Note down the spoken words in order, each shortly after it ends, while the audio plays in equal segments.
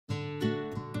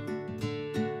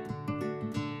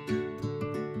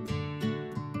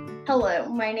Hello,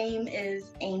 my name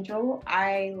is Angel.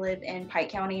 I live in Pike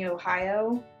County,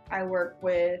 Ohio. I work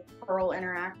with Pearl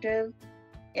Interactive.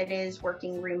 It is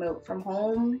working remote from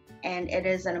home, and it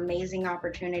is an amazing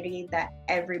opportunity that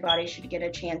everybody should get a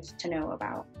chance to know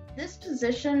about. This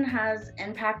position has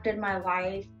impacted my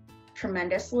life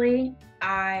tremendously.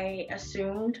 I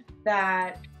assumed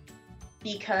that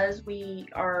because we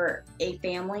are a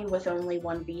family with only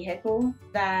one vehicle,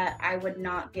 that I would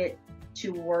not get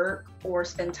to work or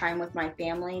spend time with my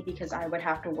family because I would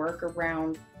have to work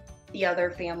around the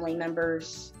other family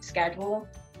members' schedule.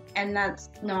 And that's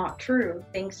not true.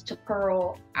 Thanks to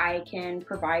Pearl, I can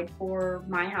provide for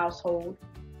my household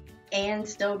and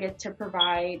still get to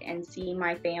provide and see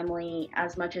my family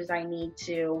as much as I need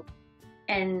to.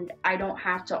 And I don't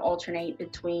have to alternate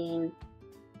between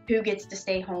who gets to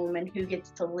stay home and who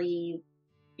gets to leave,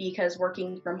 because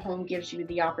working from home gives you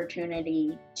the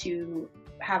opportunity to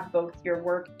have both your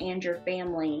work and your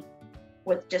family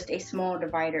with just a small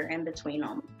divider in between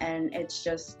them. And it's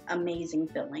just amazing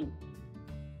feeling.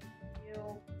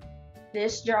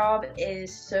 This job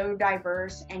is so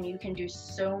diverse and you can do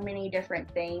so many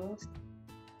different things.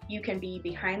 You can be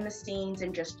behind the scenes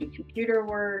and just do computer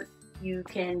work. You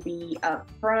can be up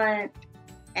front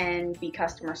and be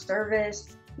customer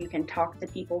service. You can talk to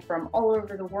people from all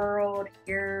over the world,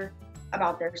 hear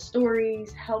about their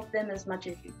stories, help them as much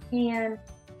as you can.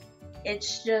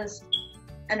 It's just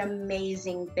an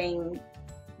amazing thing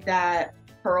that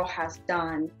Pearl has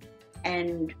done,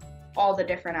 and all the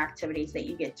different activities that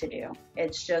you get to do.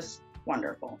 It's just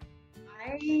wonderful.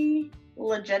 I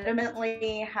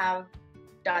legitimately have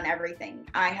done everything.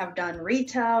 I have done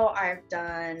retail, I've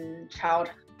done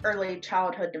early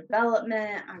childhood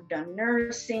development, I've done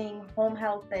nursing, home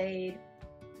health aid.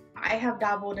 I have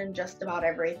dabbled in just about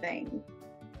everything.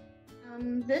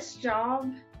 This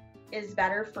job is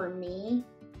better for me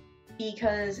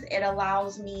because it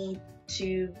allows me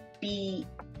to be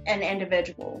an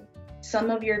individual. Some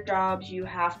of your jobs you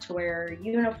have to wear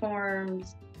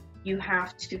uniforms, you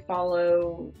have to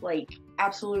follow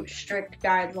absolute strict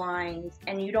guidelines,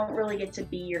 and you don't really get to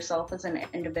be yourself as an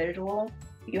individual.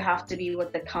 You have to be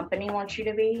what the company wants you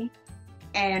to be.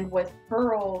 And with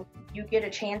Pearl, you get a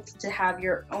chance to have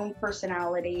your own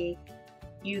personality.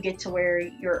 You get to wear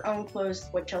your own clothes,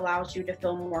 which allows you to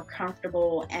feel more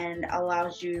comfortable and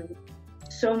allows you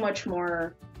so much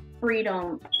more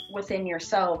freedom within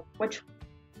yourself, which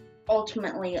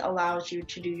ultimately allows you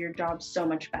to do your job so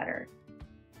much better.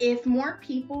 If more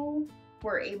people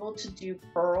were able to do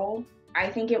Pearl, I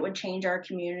think it would change our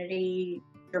community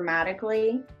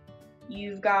dramatically.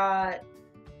 You've got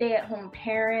stay-at-home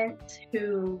parents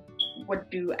who would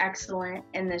do excellent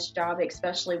in this job,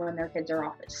 especially when their kids are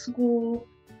off at school.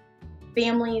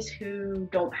 Families who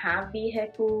don't have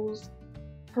vehicles.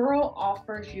 Pearl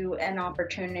offers you an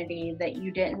opportunity that you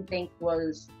didn't think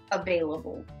was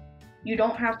available. You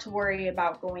don't have to worry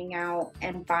about going out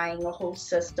and buying a whole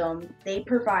system. They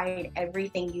provide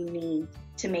everything you need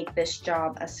to make this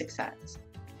job a success.